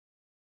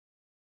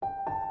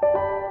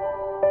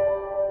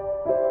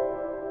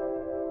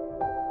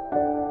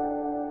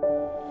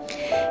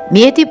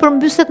Mjeti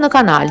përmbyset në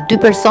kanal, 2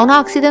 persona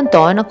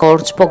aksidentohen në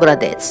Korce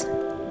Pogradec.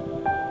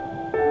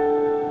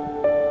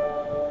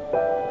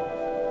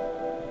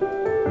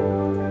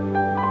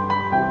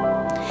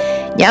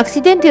 Një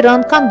aksident i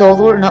rënd ka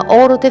ndodhur në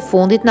orët e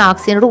fundit në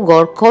aksin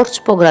rrugor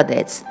Korce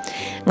Pogradec.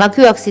 Nga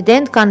ky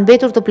aksident kanë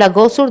mbetur të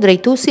plagosur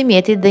drejtuesi i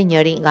mjetit dhe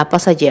njëri nga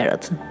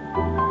pasagjerët.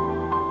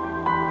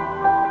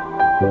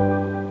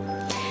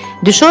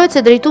 Dyshohet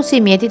se drejtuesi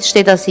i mjetit,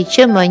 shtetasi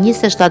QM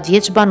 27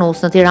 vjeç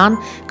banues në Tiranë,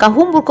 ka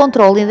humbur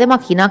kontrollin dhe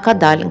makina ka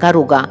dalë nga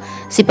rruga.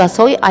 Si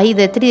pasojë, ai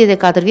dhe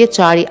 34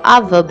 vjeçari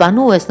AV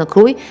banues në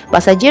Kruj,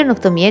 pasagjerë në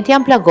këtë mjet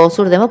janë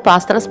plagosur dhe më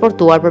pas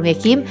transportuar për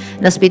mjekim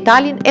në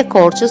spitalin e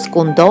Korçës,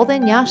 ku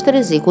ndodhen jashtë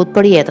rrezikut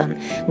për jetën.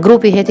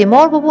 Grupi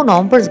hetimor po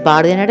punon për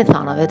zbardhjen e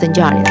rrethanave të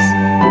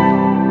ngjarjes.